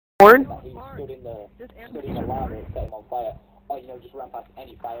Horn? He stood in the ladder and set him on fire. Or, you know, just ran past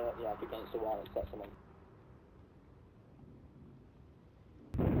any fire, you know, against the wall and set someone.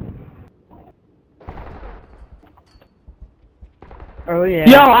 Oh yeah.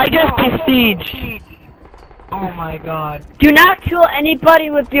 Yo, I just besieged. Oh my god. Do not kill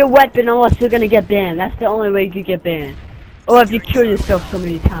anybody with your weapon unless you're gonna get banned. That's the only way you can get banned. Or if you kill yourself so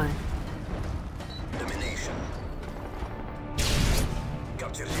many times. Domination.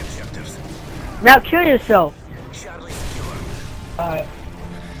 Capture the objectives. Now kill yourself. Charlie secure. Alright.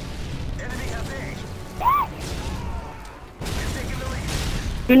 Enemy has A. You're taking the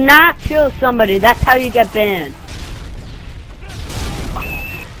lead. Do not kill somebody. That's how you get banned. Enemy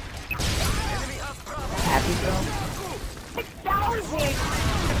has problem. Happy girl.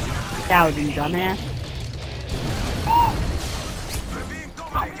 That you dumbass. We're being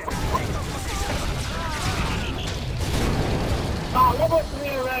dominated. Take those positions. Oh, level 3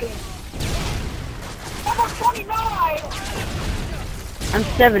 already. Level 29! I'm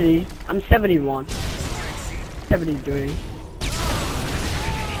 70. I'm 71. 73.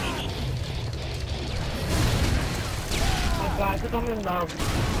 Oh my god, I'm in love.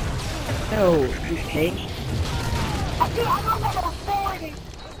 Oh, mistake. I'm on level 40!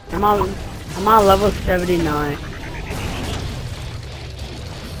 I'm on level 79.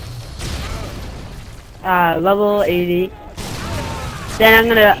 Level 80. Then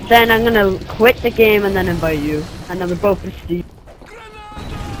I'm gonna quit the game and then invite you. And then we both proceed.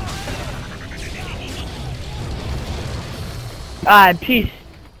 Peace.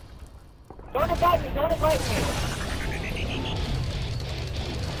 Don't invite me, don't invite me!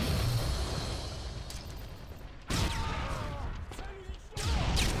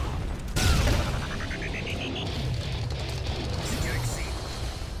 Securing C.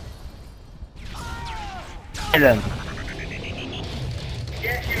 Kill him.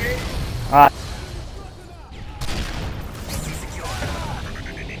 Alright. C secure.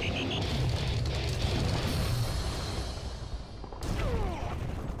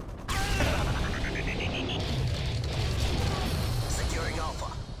 Securing Alpha.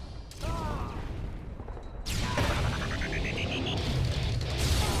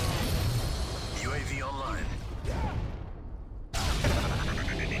 UAV online.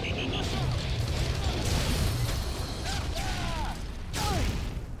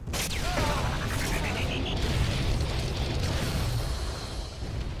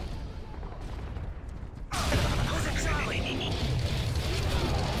 Losing Charlie.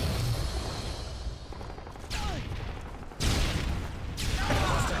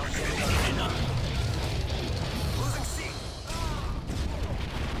 Hostile hit. Losing C.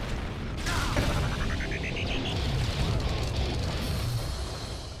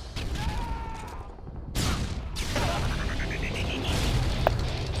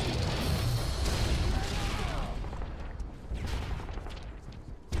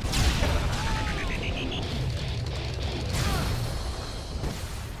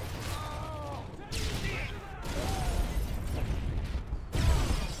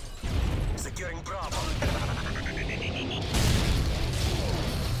 Securing Bravo.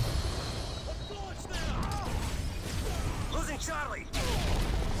 Losing Charlie.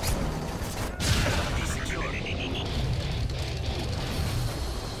 Be secure.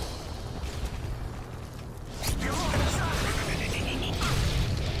 You're losing Charlie.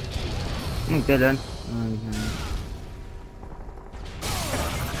 I'm good then.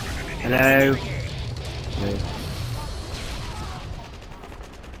 Hello.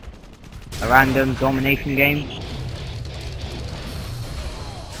 A random domination game. Is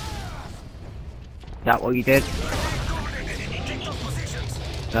that what you did? Take those positions.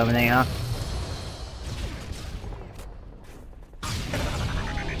 Terminator?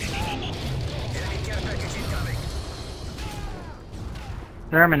 Enemy care package incoming.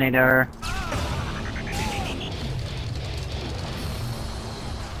 Terminator.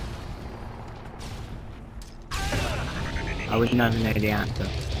 I would never know the answer.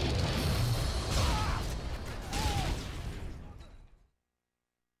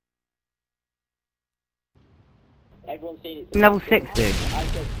 Everyone's seen it. Level 60. I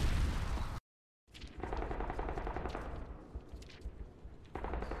said